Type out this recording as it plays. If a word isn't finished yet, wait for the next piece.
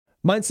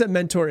Mindset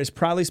Mentor is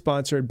proudly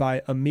sponsored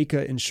by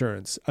Amica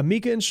Insurance.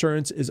 Amica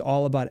Insurance is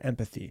all about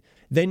empathy.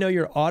 They know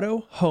your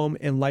auto, home,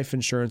 and life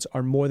insurance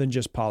are more than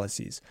just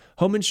policies.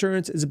 Home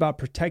insurance is about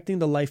protecting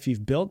the life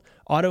you've built.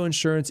 Auto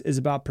insurance is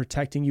about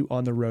protecting you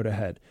on the road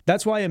ahead.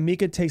 That's why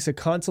Amica takes a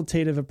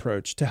consultative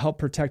approach to help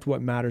protect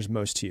what matters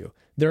most to you.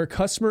 They're a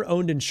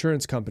customer-owned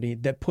insurance company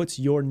that puts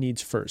your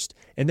needs first,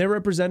 and their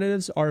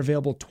representatives are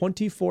available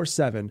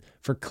 24/7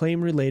 for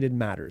claim-related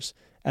matters.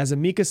 As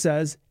Amica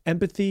says,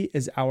 empathy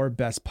is our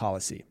best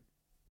policy.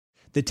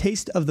 The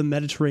Taste of the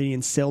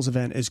Mediterranean sales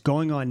event is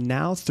going on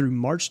now through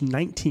March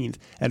 19th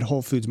at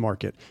Whole Foods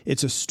Market.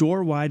 It's a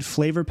store-wide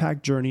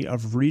flavor-packed journey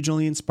of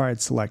regionally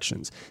inspired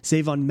selections.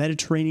 Save on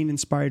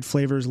Mediterranean-inspired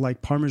flavors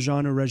like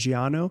Parmigiano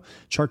Reggiano,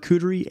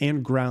 charcuterie,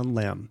 and ground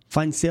lamb.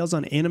 Find sales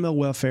on animal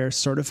welfare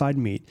certified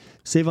meat.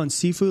 Save on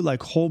seafood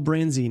like whole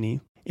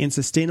branzini and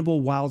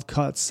sustainable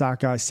wild-caught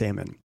sockeye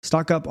salmon.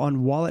 Stock up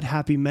on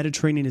wallet-happy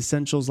Mediterranean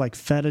essentials like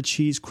feta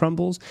cheese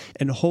crumbles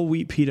and whole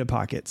wheat pita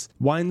pockets.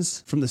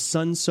 Wines from the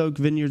sun-soaked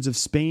vineyards of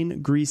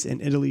Spain, Greece,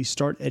 and Italy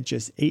start at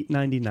just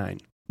 $8.99.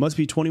 Must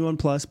be 21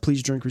 plus.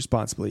 Please drink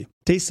responsibly.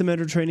 Taste the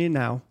Mediterranean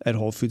now at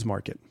Whole Foods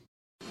Market.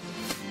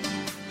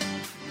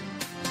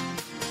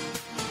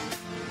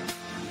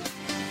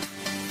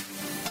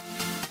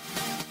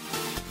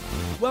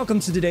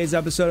 Welcome to today's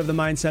episode of the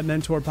Mindset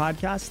Mentor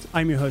podcast.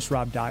 I'm your host,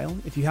 Rob Dial.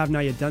 If you have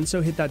not yet done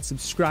so, hit that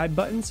subscribe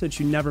button so that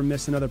you never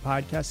miss another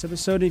podcast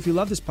episode. And if you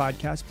love this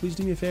podcast, please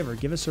do me a favor.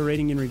 Give us a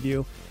rating and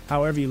review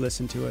however you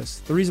listen to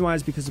us. The reason why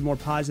is because the more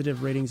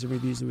positive ratings and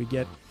reviews that we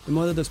get, the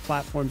more that those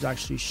platforms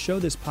actually show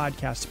this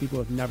podcast to people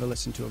who have never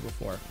listened to it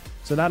before.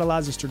 So that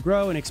allows us to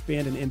grow and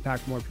expand and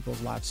impact more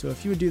people's lives. So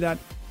if you would do that,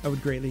 I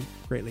would greatly,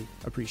 greatly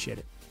appreciate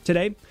it.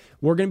 Today,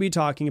 we're going to be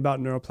talking about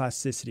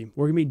neuroplasticity.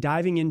 We're going to be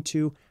diving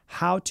into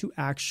how to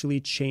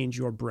actually change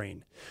your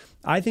brain.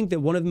 I think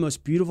that one of the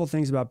most beautiful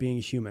things about being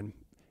a human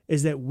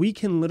is that we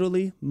can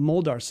literally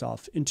mold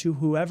ourselves into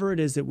whoever it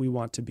is that we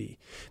want to be.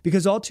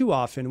 Because all too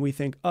often we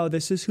think, oh,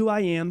 this is who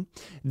I am,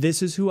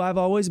 this is who I've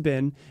always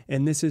been,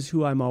 and this is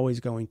who I'm always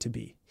going to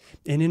be.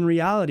 And in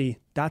reality,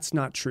 that's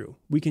not true.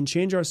 We can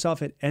change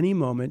ourselves at any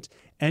moment,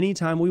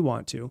 anytime we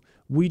want to.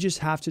 We just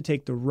have to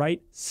take the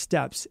right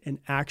steps and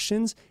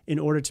actions in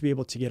order to be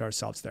able to get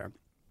ourselves there.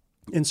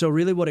 And so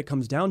really what it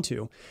comes down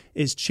to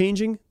is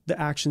changing the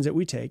actions that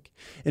we take.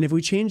 And if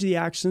we change the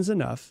actions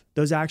enough,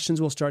 those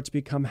actions will start to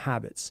become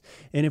habits.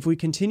 And if we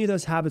continue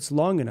those habits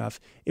long enough,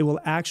 it will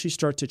actually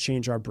start to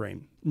change our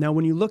brain. Now,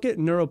 when you look at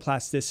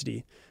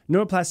neuroplasticity,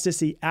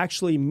 neuroplasticity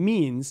actually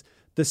means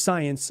the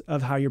science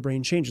of how your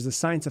brain changes, the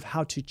science of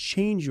how to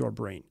change your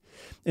brain.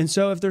 And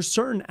so if there's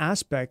certain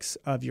aspects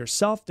of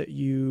yourself that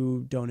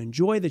you don't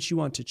enjoy, that you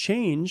want to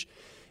change,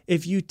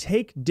 if you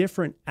take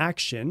different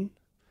action,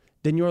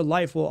 then your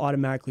life will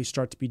automatically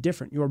start to be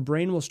different. Your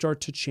brain will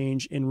start to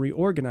change and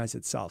reorganize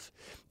itself.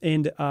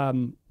 And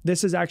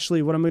this is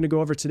actually what I'm going to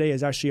go over today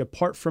is actually a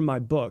part from my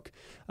book,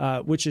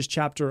 which is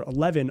chapter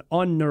 11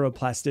 on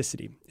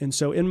neuroplasticity. And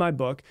so in my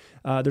book,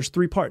 there's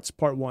 3 parts.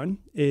 Part 1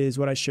 is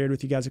what I shared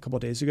with you guys a couple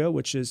of days ago,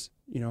 which is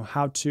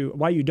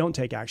why you don't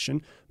take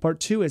action. Part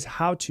 2 is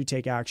how to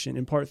take action.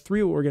 And part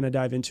 3, what we're going to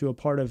dive into, a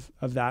part of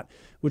that,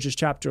 which is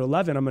chapter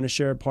 11, I'm going to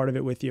share a part of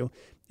it with you,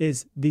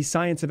 is the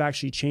science of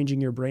actually changing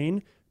your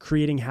brain,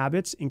 creating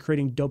habits, and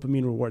creating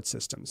dopamine reward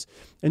systems.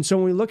 And so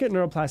when we look at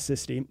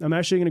neuroplasticity, I'm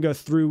actually going to go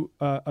through,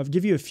 I'll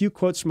give you a few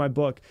quotes from my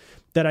book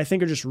that I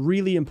think are just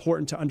really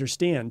important to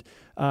understand,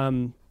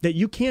 that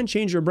you can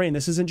change your brain.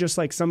 This isn't just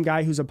like some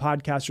guy who's a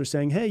podcaster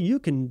saying, hey, you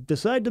can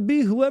decide to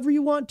be whoever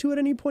you want to at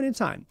any point in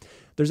time.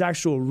 There's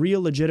actual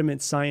real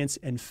legitimate science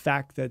and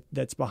fact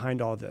that's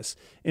behind all of this.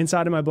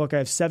 Inside of my book, I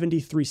have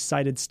 73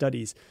 cited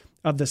studies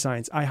of the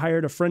science. I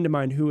hired a friend of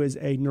mine who is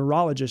a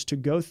neurologist to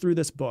go through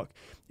this book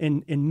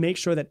and make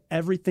sure that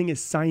everything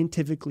is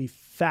scientifically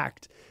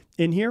fact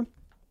in here.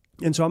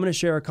 And so I'm going to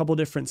share a couple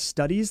different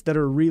studies that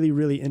are really,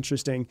 really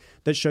interesting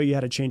that show you how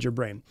to change your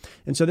brain.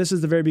 And so this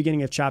is the very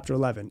beginning of chapter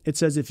 11. It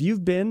says, if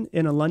you've been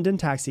in a London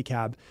taxi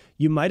cab,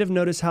 you might have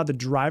noticed how the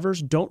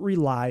drivers don't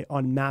rely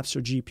on maps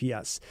or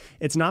GPS.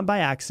 It's not by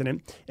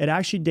accident. It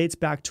actually dates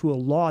back to a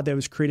law that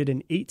was created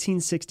in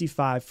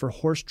 1865 for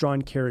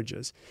horse-drawn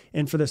carriages.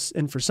 And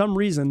for some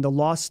reason, the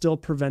law still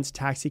prevents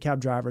taxi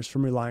cab drivers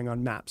from relying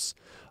on maps.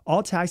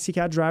 All taxi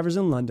cab drivers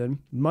in London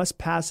must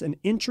pass an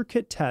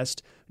intricate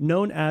test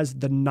known as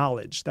the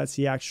knowledge. That's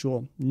the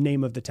actual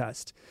name of the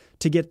test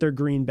to get their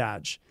green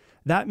badge.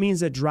 That means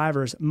that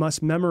drivers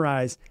must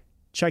memorize,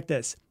 check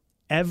this,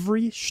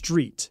 every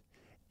street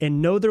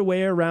and know their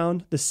way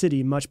around the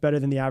city much better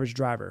than the average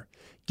driver.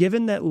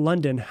 Given that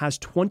London has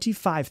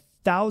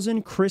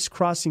 25,000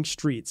 crisscrossing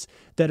streets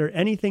that are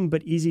anything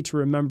but easy to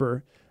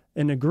remember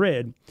in a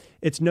grid,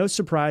 it's no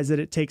surprise that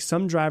it takes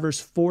some drivers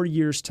 4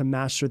 years to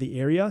master the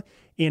area,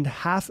 and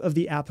half of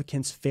the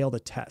applicants fail the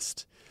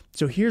test.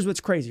 So here's what's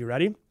crazy.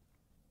 Ready?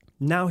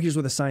 Now here's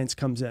where the science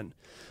comes in.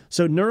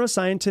 So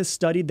neuroscientists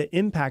studied the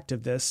impact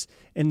of this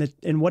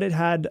and what it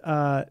had,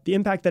 the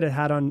impact that it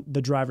had on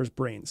the drivers'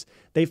 brains.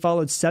 They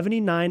followed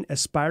 79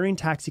 aspiring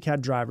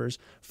taxicab drivers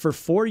for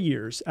 4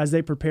 years as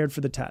they prepared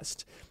for the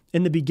test.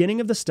 In the beginning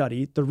of the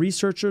study, the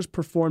researchers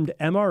performed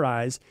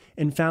MRIs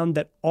and found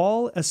that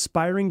all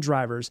aspiring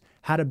drivers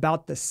had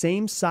about the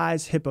same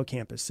size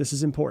hippocampus. This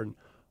is important.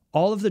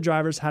 All of the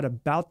drivers had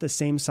about the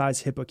same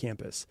size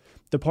hippocampus,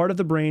 the part of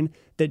the brain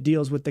that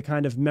deals with the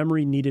kind of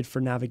memory needed for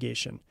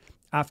navigation.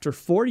 After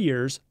 4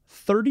 years,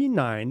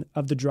 39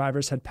 of the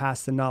drivers had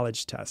passed the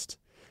knowledge test.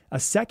 A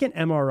second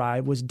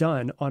MRI was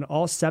done on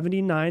all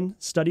 79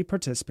 study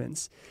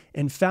participants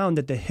and found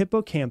that the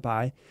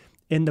hippocampi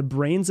in the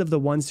brains of the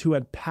ones who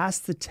had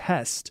passed the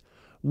test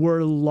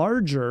were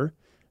larger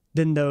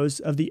than those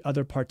of the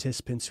other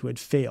participants who had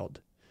failed.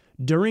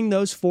 During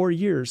those 4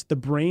 years, the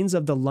brains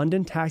of the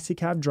London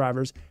taxicab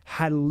drivers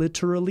had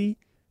literally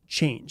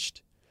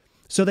changed.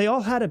 So they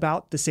all had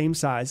about the same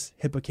size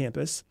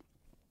hippocampus.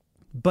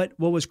 But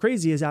what was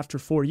crazy is after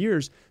 4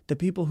 years, the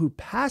people who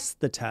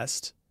passed the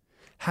test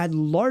had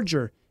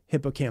larger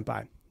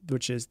hippocampi,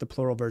 which is the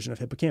plural version of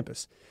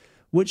hippocampus,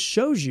 which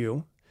shows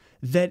you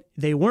that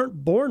they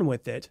weren't born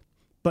with it,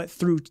 but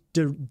through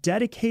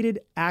dedicated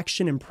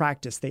action and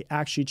practice, they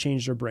actually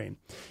changed their brain.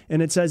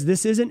 And it says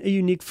this isn't a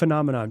unique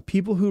phenomenon.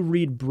 People who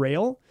read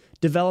Braille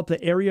develop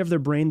the area of their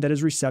brain that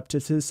is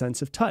receptive to the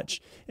sense of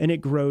touch, and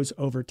it grows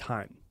over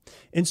time.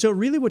 And so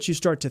really what you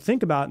start to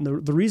think about,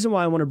 and the reason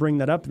why I want to bring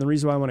that up and the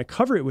reason why I want to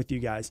cover it with you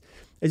guys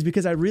is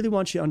because I really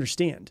want you to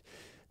understand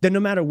that no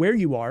matter where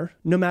you are,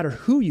 no matter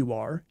who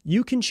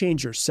you can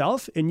change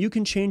yourself and you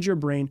can change your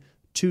brain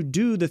to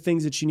do the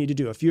things that you need to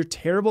do. If you're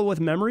terrible with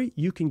memory,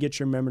 you can get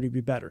your memory to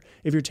be better.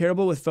 If you're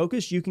terrible with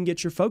focus, you can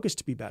get your focus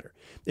to be better.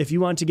 If you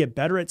want to get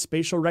better at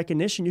spatial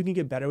recognition, you can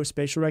get better with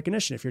spatial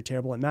recognition. If you're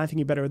terrible at math, you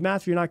can get better with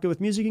math. If you're not good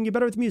with music, you can get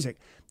better with music.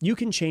 You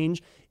can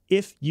change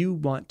if you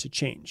want to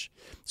change.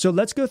 So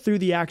let's go through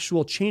the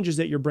actual changes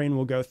that your brain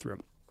will go through.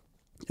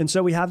 And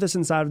so we have this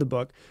inside of the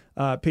book,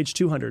 page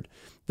 200.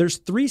 There's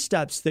 3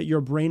 steps that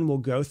your brain will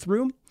go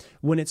through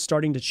when it's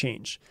starting to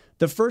change.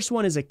 The first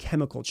one is a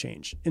chemical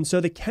change. And so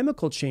the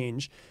chemical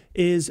change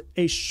is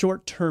a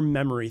short-term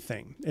memory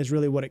thing, is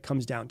really what it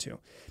comes down to.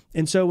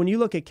 And so when you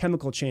look at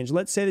chemical change,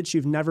 let's say that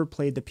you've never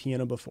played the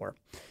piano before,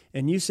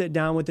 and you sit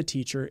down with the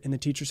teacher, and the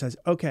teacher says,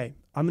 okay,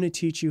 I'm going to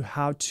teach you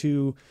how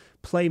to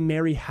play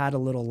Mary Had a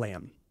Little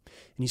Lamb.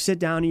 And you sit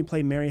down and you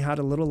play Mary Had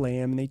a Little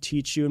Lamb, and they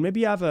teach you, and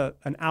maybe you have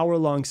an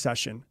hour-long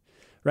session,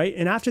 right?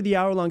 And after the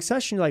hour-long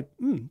session, you're like,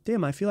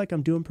 damn, I feel like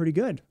I'm doing pretty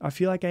good. I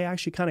feel like I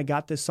actually kind of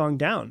got this song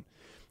down.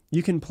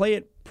 You can play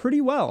it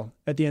pretty well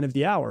at the end of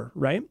the hour,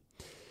 right?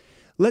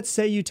 Let's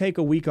say you take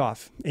a week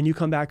off and you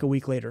come back a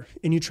week later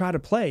and you try to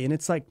play, and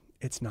it's like,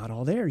 it's not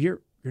all there.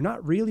 You're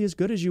not really as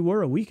good as you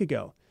were a week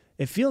ago.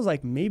 It feels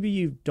like maybe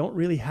you don't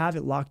really have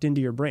it locked into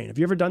your brain. Have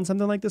you ever done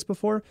something like this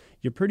before?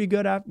 You're pretty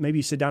good at, maybe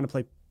you sit down to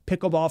play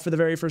pickleball for the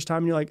very first time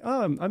and you're like,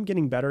 oh, I'm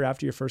getting better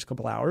after your first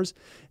couple hours.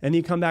 And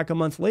you come back a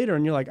month later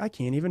and you're like, I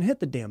can't even hit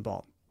the damn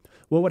ball.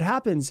 Well, what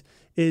happens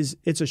is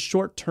it's a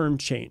short-term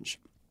change.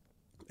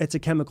 It's a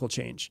chemical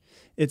change.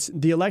 It's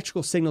the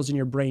electrical signals in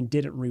your brain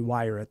didn't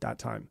rewire at that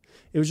time.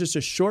 It was just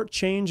a short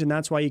change, and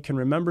that's why you can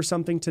remember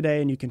something today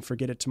and you can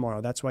forget it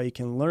tomorrow. That's why you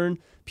can learn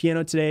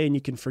piano today and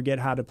you can forget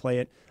how to play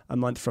it a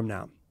month from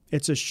now.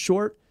 It's a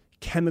short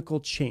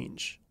chemical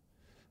change.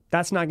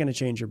 That's not going to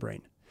change your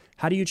brain.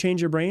 How do you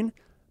change your brain?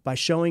 By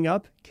showing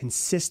up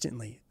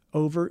consistently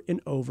over and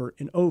over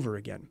and over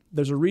again.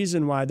 There's a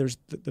reason why there's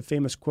the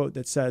famous quote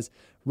that says,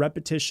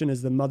 repetition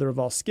is the mother of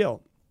all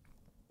skill.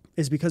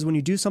 Is because when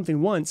you do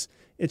something once,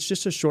 it's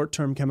just a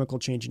short-term chemical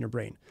change in your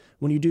brain.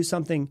 When you do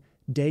something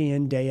day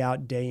in, day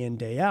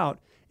out,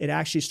 it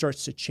actually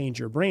starts to change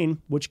your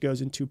brain, which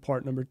goes into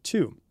part number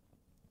 2,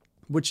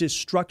 which is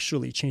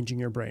structurally changing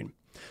your brain.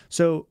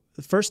 So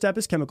the first step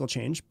is chemical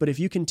change, but if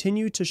you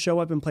continue to show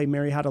up and play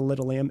Mary Had a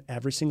Little Lamb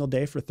every single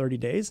day for 30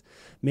 days,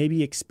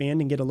 maybe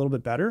expand and get a little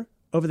bit better,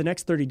 over the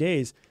next 30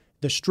 days,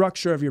 the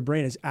structure of your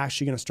brain is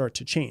actually going to start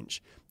to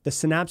change. The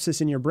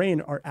synapses in your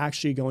brain are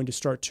actually going to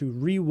start to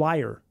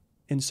rewire.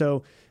 And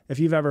so if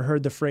you've ever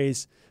heard the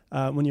phrase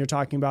when you're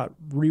talking about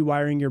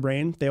rewiring your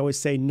brain, they always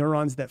say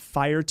neurons that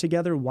fire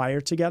together, wire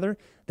together.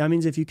 That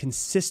means if you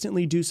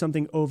consistently do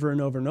something over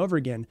and over and over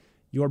again,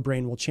 your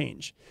brain will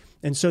change.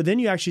 And so then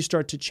you actually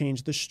start to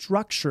change the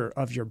structure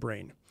of your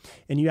brain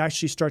and you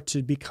actually start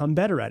to become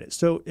better at it.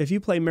 So if you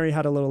play Mary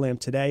Had a Little Lamb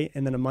today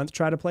and then a month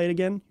try to play it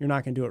again, you're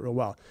not going to do it real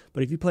well.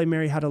 But if you play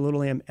Mary Had a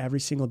Little Lamb every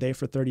single day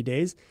for 30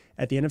 days,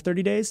 at the end of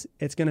 30 days,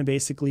 it's going to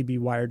basically be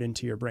wired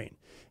into your brain.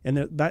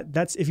 And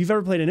that's if you've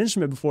ever played an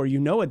instrument before, you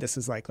know what this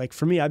is like. Like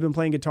for me, I've been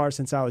playing guitar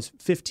since I was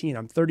 15.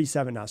 I'm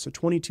 37 now, so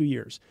 22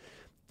 years.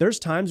 There's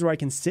times where I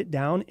can sit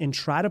down and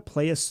try to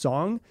play a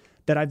song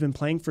that I've been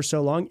playing for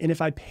so long. And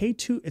if I pay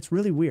it's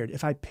really weird.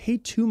 If I pay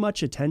too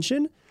much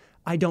attention,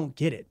 I don't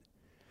get it.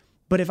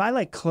 But if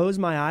I close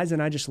my eyes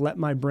and I just let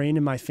my brain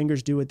and my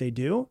fingers do what they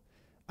do,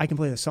 I can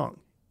play the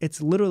song.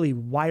 It's literally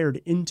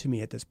wired into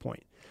me at this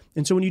point.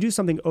 And so when you do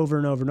something over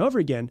and over and over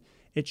again,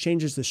 it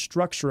changes the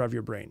structure of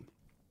your brain.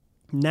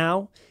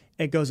 Now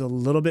it goes a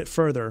little bit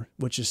further,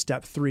 which is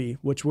step 3,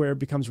 where it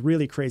becomes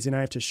really crazy. And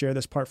I have to share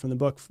this part from the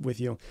book with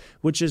you,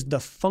 which is the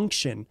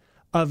function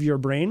of your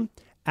brain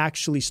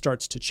actually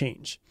starts to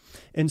change.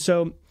 And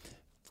so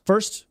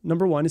first,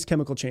 number 1 is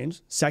chemical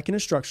change. Second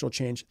is structural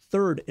change.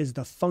 Third is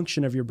the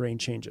function of your brain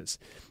changes.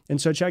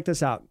 And so check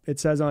this out. It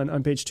says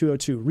on page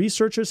 202,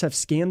 researchers have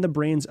scanned the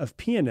brains of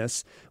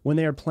pianists when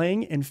they are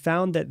playing and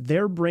found that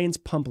their brains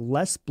pump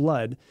less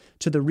blood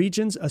to the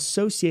regions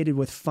associated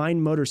with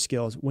fine motor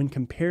skills when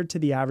compared to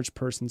the average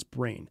person's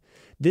brain.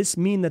 This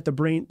means that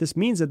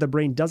the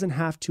brain doesn't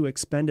have to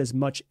expend as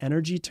much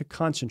energy to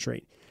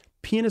concentrate.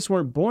 Pianists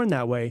weren't born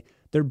that way.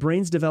 Their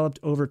brains developed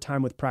over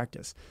time with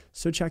practice.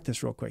 So check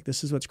this real quick.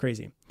 This is what's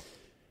crazy.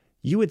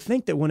 You would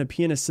think that when a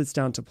pianist sits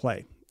down to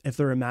play, if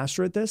they're a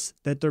master at this,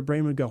 that their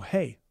brain would go,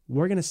 hey,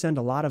 we're going to send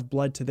a lot of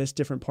blood to this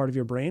different part of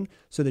your brain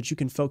so that you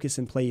can focus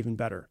and play even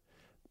better.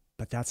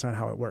 But that's not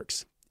how it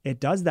works. It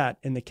does that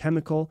in the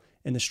chemical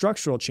and the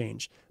structural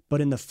change. But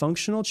in the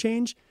functional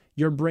change,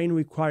 your brain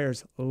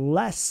requires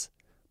less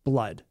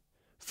blood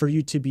for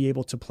you to be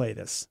able to play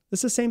this.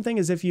 It's the same thing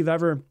as if you've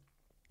ever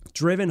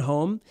driven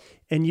home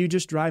and you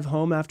just drive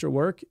home after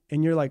work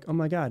and you're like, oh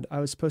my God, I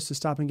was supposed to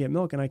stop and get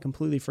milk and I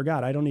completely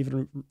forgot. I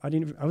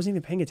wasn't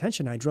even paying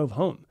attention. I drove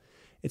home.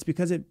 It's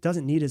because it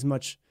doesn't need as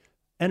much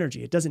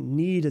energy. It doesn't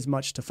need as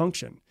much to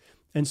function.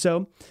 And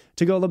so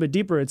to go a little bit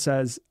deeper, it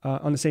says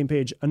on the same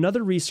page,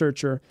 another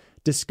researcher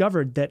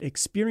discovered that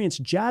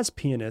experienced jazz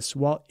pianists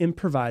while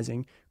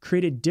improvising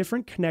created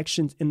different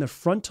connections in the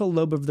frontal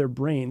lobe of their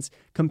brains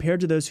compared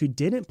to those who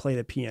didn't play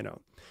the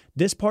piano.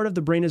 This part of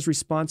the brain is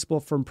responsible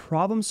for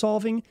problem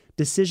solving,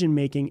 decision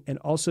making, and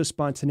also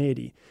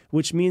spontaneity,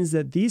 which means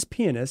that these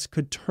pianists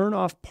could turn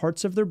off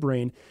parts of their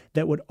brain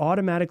that would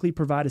automatically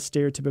provide a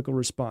stereotypical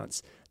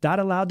response. That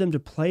allowed them to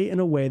play in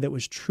a way that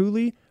was a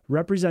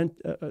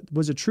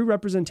true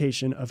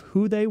representation of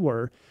who they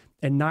were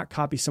and not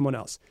copy someone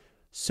else.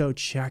 So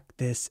check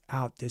this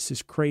out. This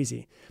is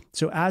crazy.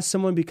 So as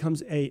someone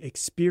becomes an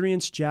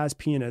experienced jazz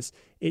pianist,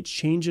 it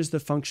changes the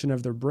function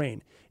of their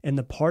brain. And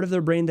the part of their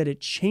brain that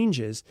it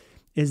changes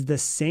is the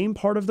same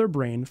part of their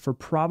brain for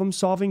problem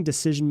solving,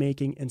 decision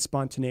making, and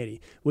spontaneity,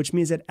 which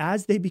means that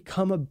as they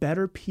become a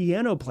better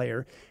piano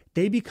player,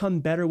 they become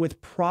better with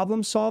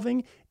problem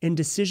solving and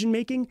decision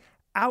making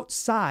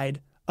outside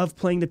of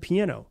playing the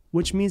piano,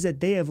 which means that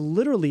they have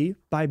literally,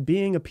 by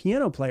being a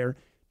piano player,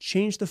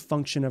 changed the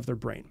function of their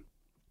brain.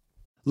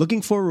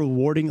 Looking for a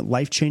rewarding,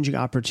 life-changing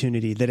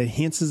opportunity that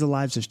enhances the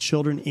lives of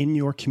children in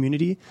your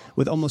community?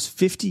 With almost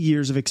 50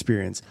 years of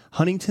experience,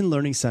 Huntington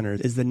Learning Center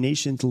is the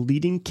nation's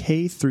leading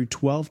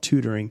K-12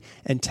 tutoring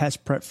and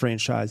test prep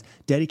franchise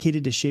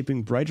dedicated to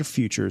shaping brighter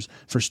futures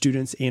for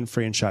students and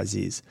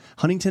franchisees.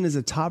 Huntington is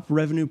a top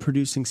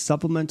revenue-producing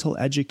supplemental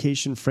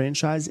education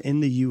franchise in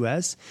the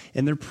U.S.,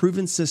 and their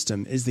proven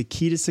system is the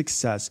key to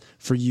success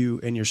for you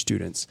and your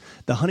students.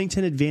 The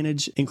Huntington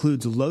Advantage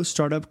includes low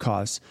startup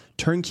costs,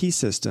 turnkey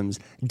systems,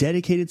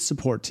 dedicated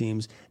support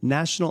teams,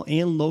 national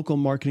and local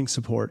marketing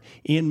support,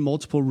 and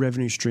multiple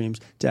revenue streams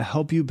to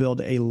help you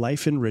build a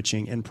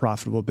life-enriching and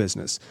profitable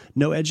business.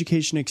 No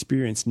education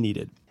experience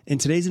needed. In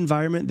today's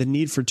environment, the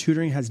need for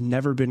tutoring has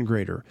never been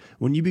greater.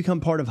 When you become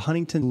part of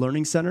Huntington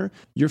Learning Center,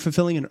 you're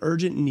fulfilling an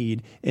urgent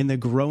need in the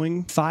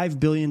growing $5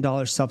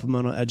 billion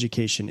supplemental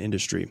education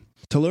industry.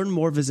 To learn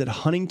more, visit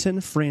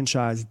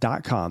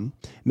huntingtonfranchise.com.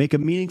 Make a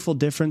meaningful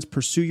difference,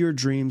 pursue your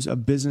dreams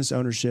of business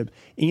ownership,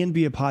 and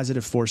be a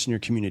positive force in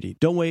your community.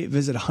 Don't wait.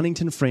 Visit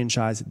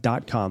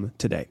huntingtonfranchise.com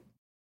today.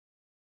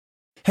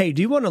 Hey,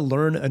 do you want to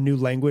learn a new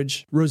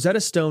language?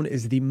 Rosetta Stone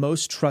is the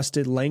most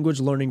trusted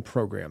language learning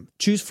program.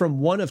 Choose from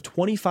one of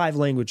 25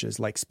 languages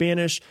like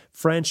Spanish,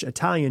 French,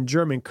 Italian,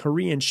 German,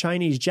 Korean,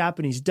 Chinese,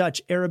 Japanese,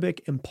 Dutch,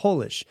 Arabic, and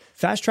Polish.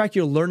 Fast track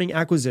your learning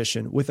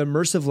acquisition with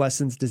immersive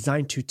lessons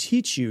designed to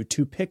teach you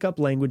to pick up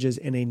languages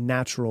in a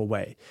natural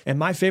way. And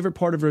my favorite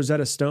part of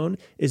Rosetta Stone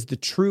is the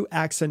true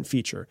accent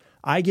feature.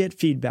 I get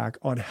feedback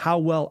on how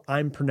well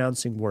I'm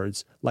pronouncing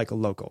words like a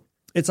local.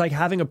 It's like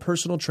having a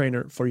personal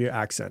trainer for your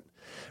accent.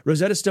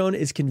 Rosetta Stone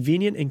is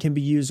convenient and can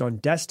be used on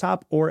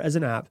desktop or as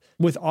an app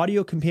with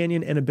audio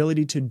companion and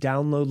ability to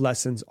download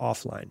lessons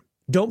offline.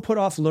 Don't put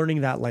off learning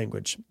that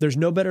language. There's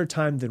no better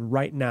time than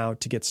right now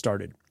to get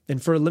started.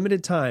 And for a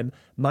limited time,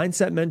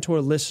 Mindset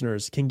Mentor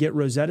listeners can get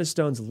Rosetta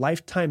Stone's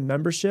lifetime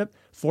membership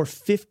for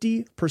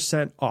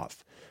 50%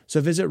 off. So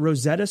visit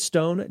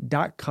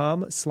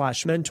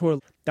rosettastone.com/mentor.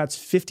 That's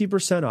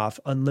 50% off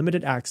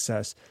unlimited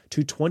access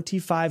to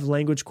 25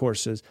 language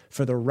courses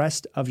for the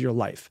rest of your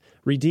life.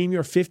 Redeem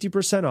your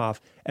 50%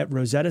 off at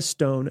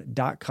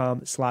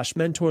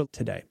rosettastone.com/mentor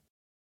today.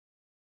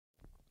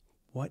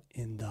 What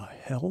in the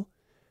hell?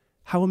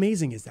 How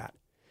amazing is that?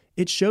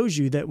 It shows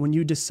you that when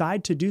you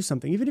decide to do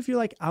something, even if you're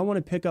like, I want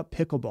to pick up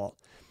pickleball,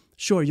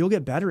 sure, you'll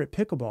get better at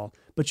pickleball,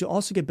 but you'll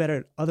also get better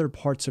at other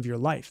parts of your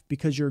life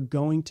because you're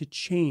going to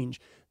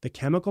change the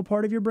chemical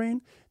part of your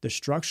brain, the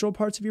structural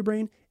parts of your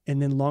brain,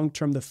 and then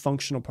long-term, the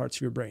functional parts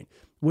of your brain,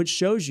 which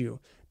shows you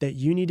that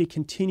you need to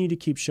continue to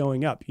keep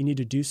showing up. You need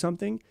to do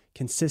something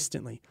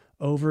consistently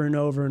over and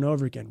over and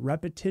over again.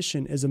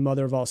 Repetition is a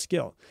mother of all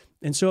skill.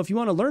 And so if you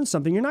want to learn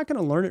something, you're not going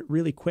to learn it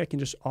really quick and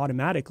just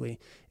automatically.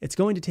 It's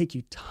going to take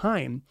you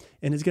time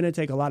and it's going to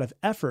take a lot of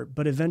effort,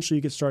 but eventually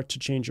you can start to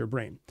change your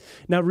brain.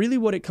 Now, really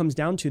what it comes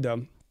down to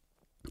though,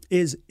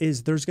 is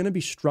there's going to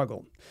be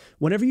struggle.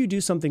 Whenever you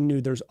do something new,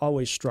 there's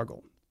always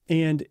struggle.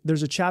 And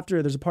there's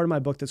a part of my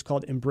book that's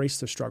called Embrace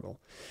the Struggle.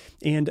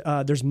 And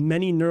there's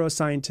many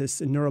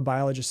neuroscientists and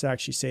neurobiologists that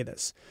actually say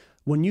this.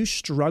 When you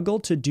struggle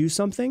to do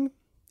something,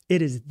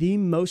 it is the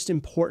most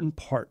important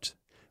part.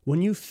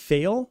 When you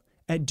fail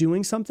at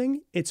doing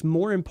something, it's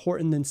more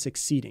important than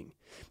succeeding.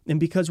 And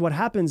because what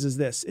happens is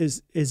this,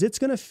 is it's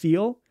going to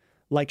feel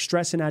like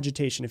stress and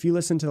agitation. If you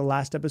listen to the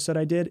last episode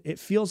I did, it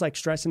feels like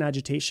stress and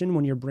agitation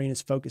when your brain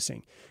is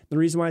focusing. The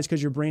reason why is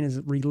because your brain is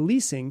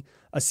releasing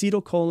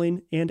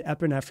acetylcholine and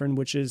epinephrine,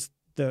 which is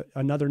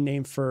another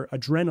name for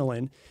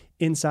adrenaline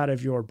inside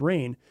of your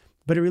brain.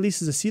 But it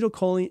releases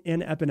acetylcholine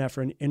and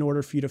epinephrine in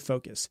order for you to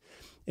focus.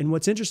 And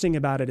what's interesting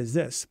about it is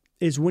this,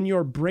 is when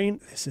your brain,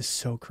 this is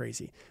so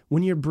crazy,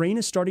 when your brain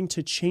is starting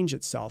to change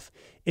itself,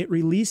 it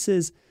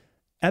releases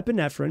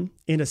epinephrine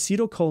and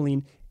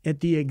acetylcholine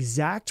at the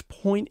exact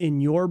point in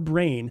your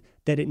brain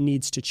that it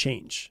needs to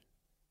change.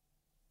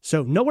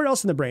 So nowhere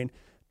else in the brain,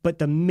 but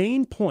the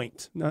main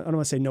point, I don't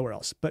want to say nowhere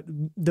else, but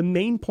the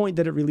main point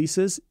that it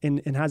releases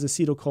and has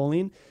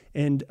acetylcholine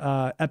and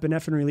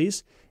epinephrine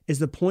release is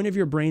the point of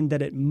your brain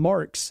that it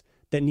marks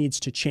that needs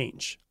to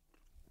change.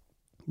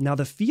 Now,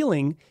 the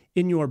feeling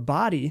in your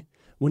body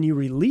when you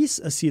release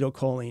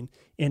acetylcholine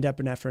and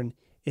epinephrine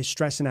is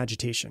stress and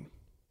agitation.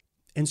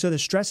 And so the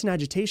stress and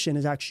agitation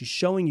is actually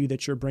showing you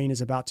that your brain is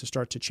about to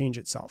start to change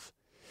itself.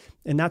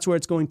 And that's where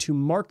it's going to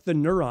mark the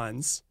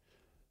neurons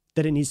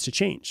that it needs to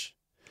change.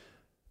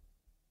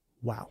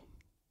 Wow.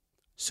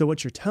 So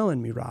what you're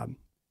telling me, Rob,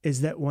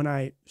 is that when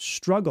I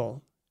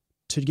struggle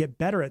to get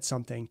better at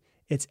something,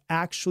 it's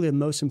actually the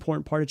most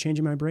important part of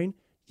changing my brain?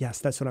 Yes,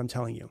 that's what I'm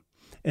telling you.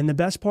 And the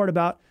best part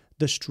about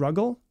the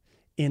struggle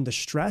and the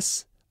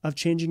stress of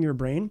changing your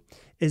brain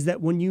is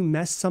that when you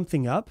mess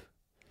something up,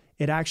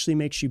 it actually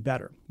makes you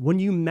better. When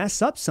you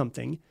mess up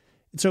something,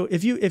 so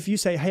if you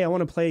say, hey, I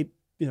want to play,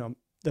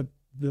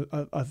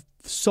 a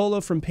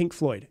solo from Pink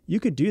Floyd, you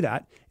could do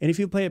that. And if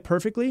you play it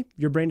perfectly,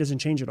 your brain doesn't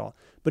change at all.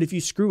 But if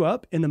you screw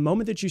up, in the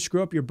moment that you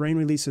screw up, your brain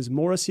releases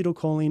more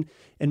acetylcholine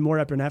and more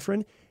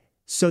epinephrine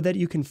so that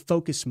you can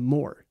focus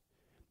more.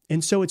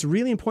 And so it's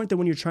really important that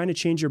when you're trying to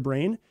change your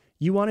brain,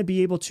 you want to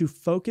be able to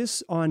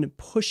focus on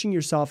pushing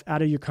yourself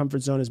out of your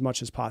comfort zone as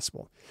much as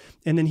possible.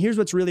 And then here's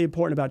what's really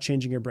important about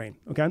changing your brain,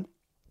 okay?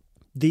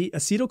 The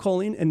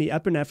acetylcholine and the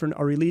epinephrine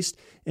are released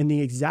in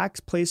the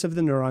exact place of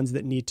the neurons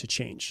that need to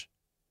change.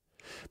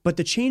 But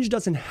the change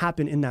doesn't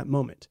happen in that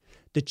moment.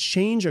 The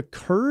change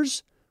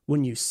occurs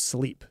when you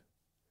sleep.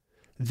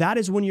 That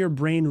is when your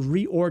brain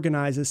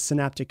reorganizes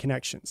synaptic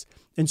connections.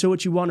 And so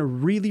what you want to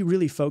really,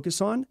 really focus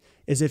on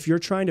is if you're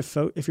trying to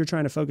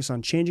focus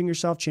on changing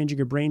yourself, changing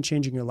your brain,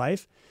 changing your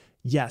life,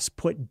 yes,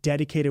 put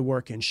dedicated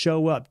work in.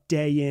 Show up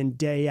day in,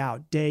 day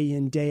out, day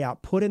in, day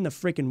out. Put in the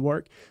freaking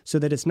work so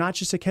that it's not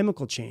just a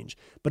chemical change,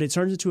 but it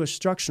turns into a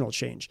structural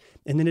change.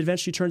 And then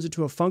eventually turns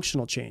into a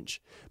functional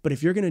change. But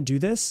if you're going to do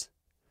this,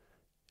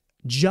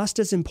 just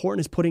as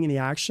important as putting in the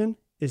action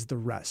is the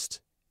rest,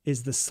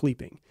 is the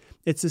sleeping.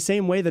 It's the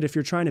same way that if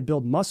you're trying to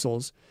build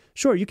muscles,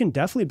 sure, you can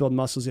definitely build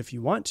muscles if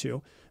you want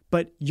to,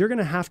 but you're going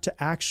to have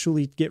to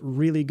actually get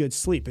really good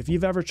sleep. If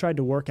you've ever tried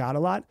to work out a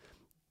lot,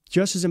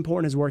 just as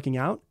important as working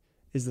out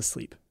is the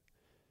sleep.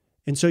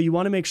 And so you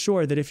want to make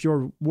sure that if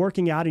you're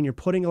working out and you're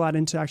putting a lot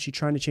into actually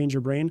trying to change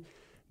your brain,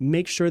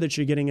 make sure that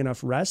you're getting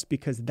enough rest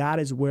because that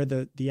is where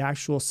the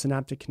actual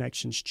synaptic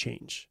connections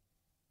change.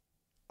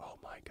 Oh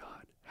my God.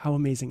 How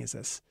amazing is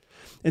this?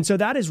 And so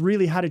that is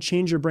really how to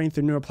change your brain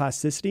through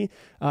neuroplasticity.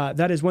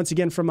 That is, once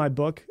again, from my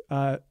book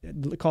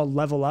called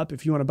Level Up.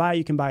 If you want to buy it,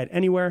 you can buy it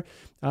anywhere.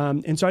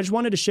 And so I just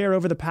wanted to share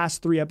over the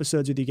past 3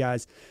 episodes with you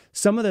guys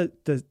some of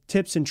the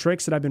tips and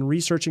tricks that I've been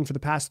researching for the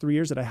past 3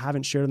 years that I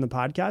haven't shared on the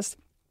podcast.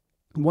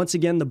 Once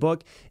again, the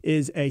book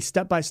is a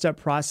step-by-step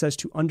process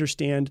to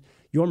understand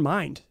your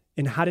mind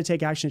and how to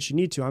take action that you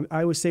need to.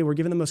 I always say we're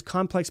given the most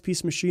complex piece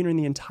of machinery in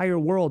the entire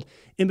world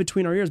in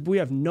between our ears, but we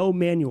have no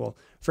manual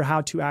for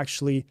how to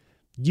actually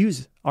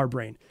use our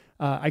brain.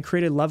 I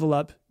created Level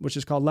Up, which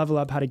is called Level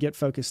Up, How to Get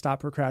Focused,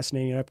 Stop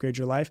Procrastinating, and Upgrade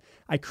Your Life.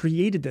 I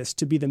created this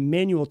to be the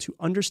manual to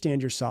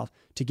understand yourself,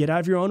 to get out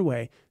of your own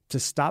way, to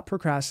stop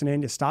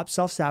procrastinating, to stop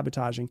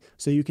self-sabotaging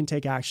so you can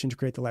take action to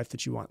create the life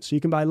that you want. So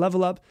you can buy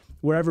Level Up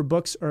wherever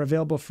books are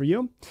available for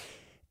you.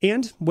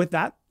 And with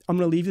that, I'm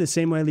going to leave you the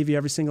same way I leave you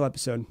every single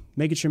episode.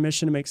 Make it your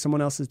mission to make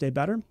someone else's day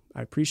better.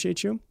 I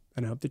appreciate you,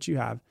 and I hope that you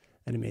have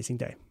an amazing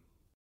day.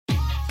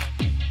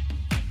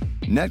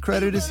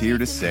 NetCredit is here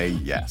to say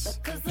yes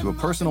to a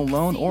personal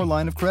loan or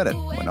line of credit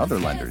when other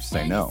lenders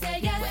say no.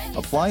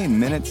 Apply in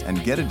minutes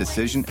and get a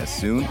decision as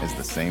soon as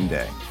the same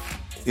day.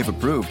 If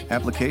approved,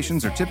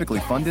 applications are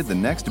typically funded the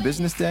next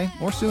business day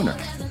or sooner.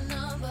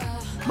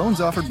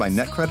 Loans offered by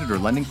NetCredit or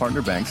lending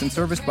partner banks and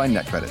serviced by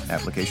NetCredit.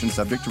 Application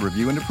subject to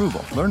review and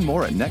approval. Learn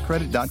more at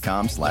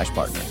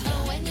netcredit.com/partner.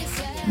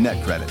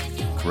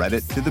 NetCredit.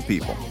 Credit to the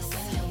people.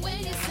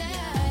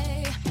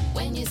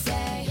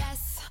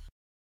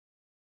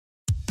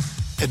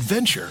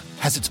 Adventure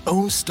has its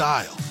own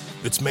style.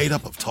 It's made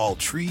up of tall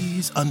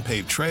trees,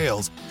 unpaved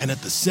trails, and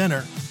at the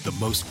center, the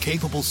most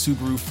capable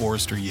Subaru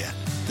Forester yet.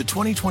 The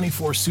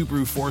 2024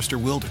 Subaru Forester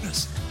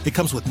Wilderness. It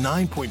comes with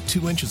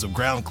 9.2 inches of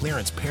ground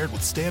clearance paired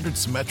with standard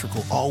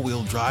symmetrical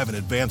all-wheel drive and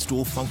advanced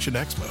dual-function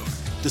X mode.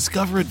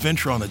 Discover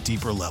adventure on a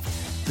deeper level.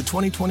 The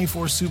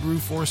 2024 Subaru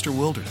Forester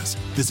Wilderness.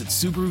 Visit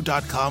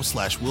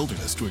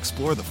Subaru.com/wilderness to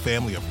explore the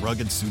family of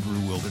rugged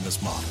Subaru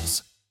Wilderness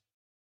models.